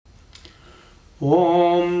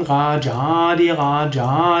Om Rajadi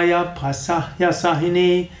Rajaya Prasahya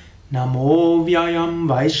Sahine Namo Vyayam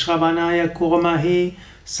Vaishravanaya Kurmahe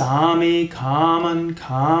Same Kaman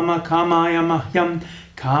Kama Kamaya Mahyam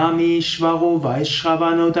Kamishvaro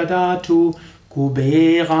Vaishravano Dadatu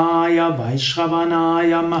Kuberaya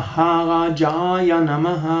Vaishravanaya Maharajaya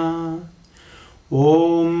Namaha.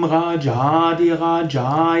 Om Rajadi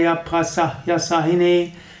Rajaya Prasahya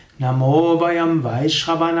Sahine Namo Vayam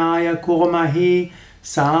Vaishravanaya Kurmahi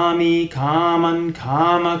Sami Kaman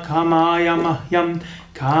Kama Kamaya Mahyam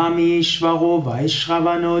Kamishvaro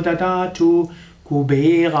Vaishravano Dadatu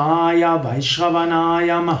Kuberaya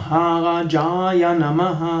Vaishravanaya Maharajaya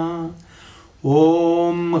Namaha.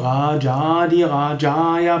 Om Rajadi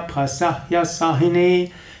Rajaya Prasahya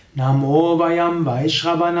Sahine Namo Vayam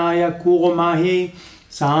Vaishravanaya Kurmahi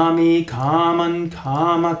Sami Kaman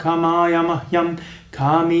Kama Kamaya Mahyam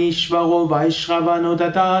Kamishvaro Vaishravano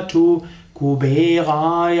Dadatu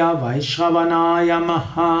Kuberaya Vaishravanaya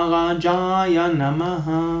Maharajaya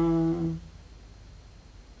Namaha.